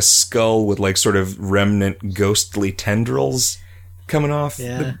as like a skull with like sort of remnant ghostly tendrils coming off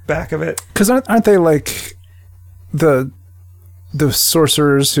the back of it. Because aren't they like the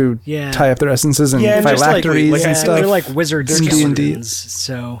sorcerers who tie up their essences and phylacteries and stuff? They're like wizard skeletons.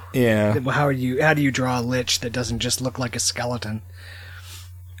 So yeah, how do you draw a lich that doesn't just look like a skeleton?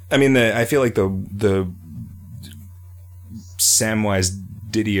 I mean, I feel like the Samwise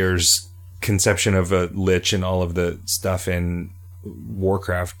Didier's conception of a lich and all of the stuff in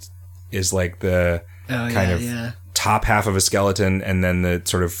Warcraft is like the top half of a skeleton and then the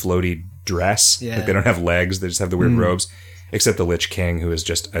sort of floaty dress. Yeah. Like they don't have legs, they just have the weird robes. Except the Lich King, who is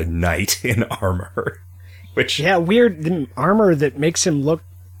just a knight in armor. Which weird armor that makes him look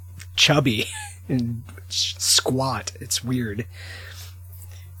chubby and squat. It's weird.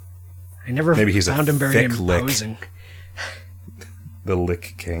 I never maybe he's found him very imposing. The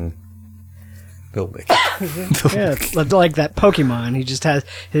Lich King. The Lick. Yeah, like that Pokemon. He just has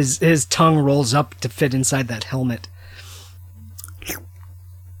his tongue rolls up to fit inside that helmet.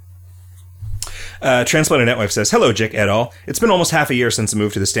 Transplanted Netwife says, "Hello, Jick et al. It's been almost half a year since the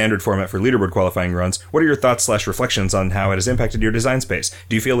move to the standard format for leaderboard qualifying runs. What are your thoughts / reflections on how it has impacted your design space?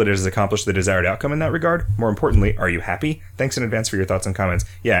 Do you feel that it has accomplished the desired outcome in that regard? More importantly, are you happy? Thanks in advance for your thoughts and comments."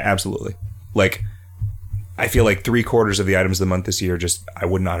 Yeah, absolutely. Like, I feel like 3/4 of the items of the month this year I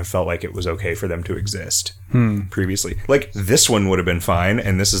would not have felt like it was okay for them to exist previously. Like, this one would have been fine,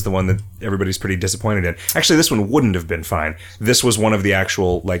 and this is the one that everybody's pretty disappointed in. Actually, this one wouldn't have been fine. This was one of the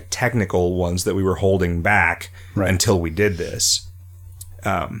actual, like, technical ones that we were holding back until we did this.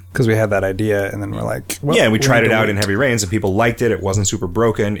 Because we had that idea, and then we're like... Well, yeah, we tried it out in Heavy Rains, and people liked it. It wasn't super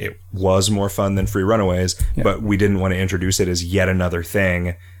broken. It was more fun than Free Runaways, but we didn't want to introduce it as yet another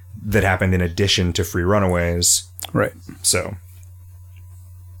thing that happened in addition to Free Runaways. Right. So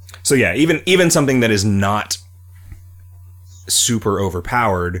yeah, even something that is not super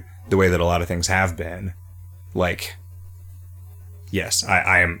overpowered the way that a lot of things have been, like, yes,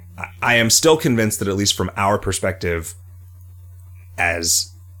 I am still convinced that, at least from our perspective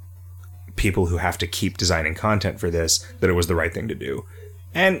as people who have to keep designing content for this, that it was the right thing to do.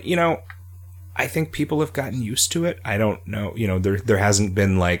 And, you know, I think people have gotten used to it. I don't know. You know, there hasn't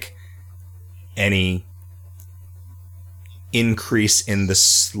been, like, any increase in the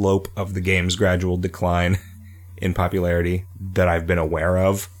slope of the game's gradual decline in popularity that I've been aware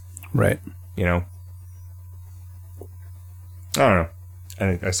of. Right. You know? I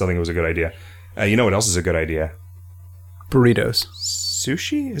don't know. I still think it was a good idea. You know what else is a good idea? Burritos.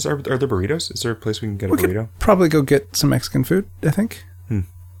 Sushi? Are there burritos? Is there a place we can get a burrito? Could probably go get some Mexican food, I think.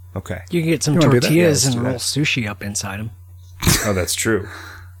 Okay. You can get some tortillas and roll sushi up inside them. Oh, that's true.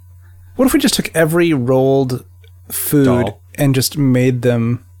 What if we just took every rolled food and just made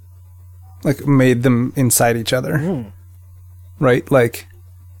them inside each other? Right? Like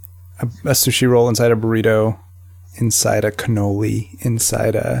a sushi roll inside a burrito, inside a cannoli,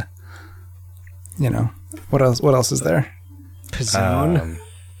 inside a, you know, what else is there? Pizzone.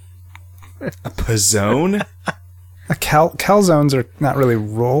 A pizzone? Calzones are not really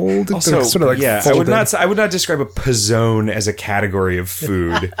rolled. Also, they're sort of like folded. I would not describe a pizzone as a category of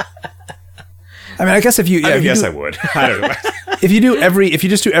food. I mean, I guess if you... I would. I don't know. If you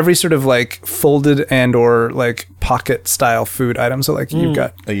just do every sort of like folded and or like pocket style food item, so like you've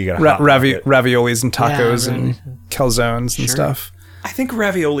got raviolis and tacos and calzones and stuff. I think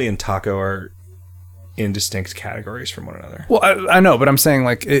ravioli and taco are in distinct categories from one another. Well, I know, but I'm saying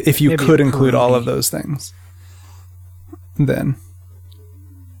like if you could include all of those things, then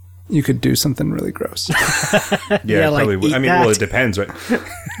you could do something really gross. Yeah, probably would. I mean, well, it depends, right?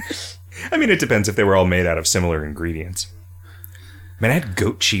 I mean, it depends if they were all made out of similar ingredients. Man, I had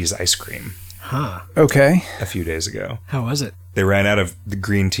goat cheese ice cream. Huh. Okay. A few days ago. How was it? They ran out of the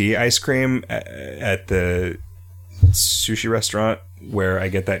green tea ice cream at the sushi restaurant where I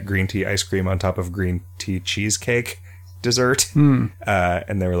get that green tea ice cream on top of green tea cheesecake dessert. And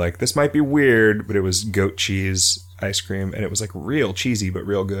they were like, this might be weird, but it was goat cheese ice cream, and it was like real cheesy, but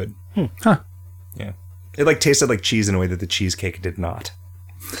real good. Huh. Yeah. It like tasted like cheese in a way that the cheesecake did not.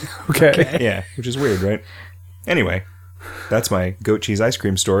 Okay. Yeah, which is weird, right? Anyway, that's my goat cheese ice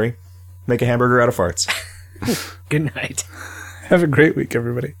cream story. Make a hamburger out of farts. Good night. Have a great week,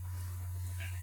 everybody.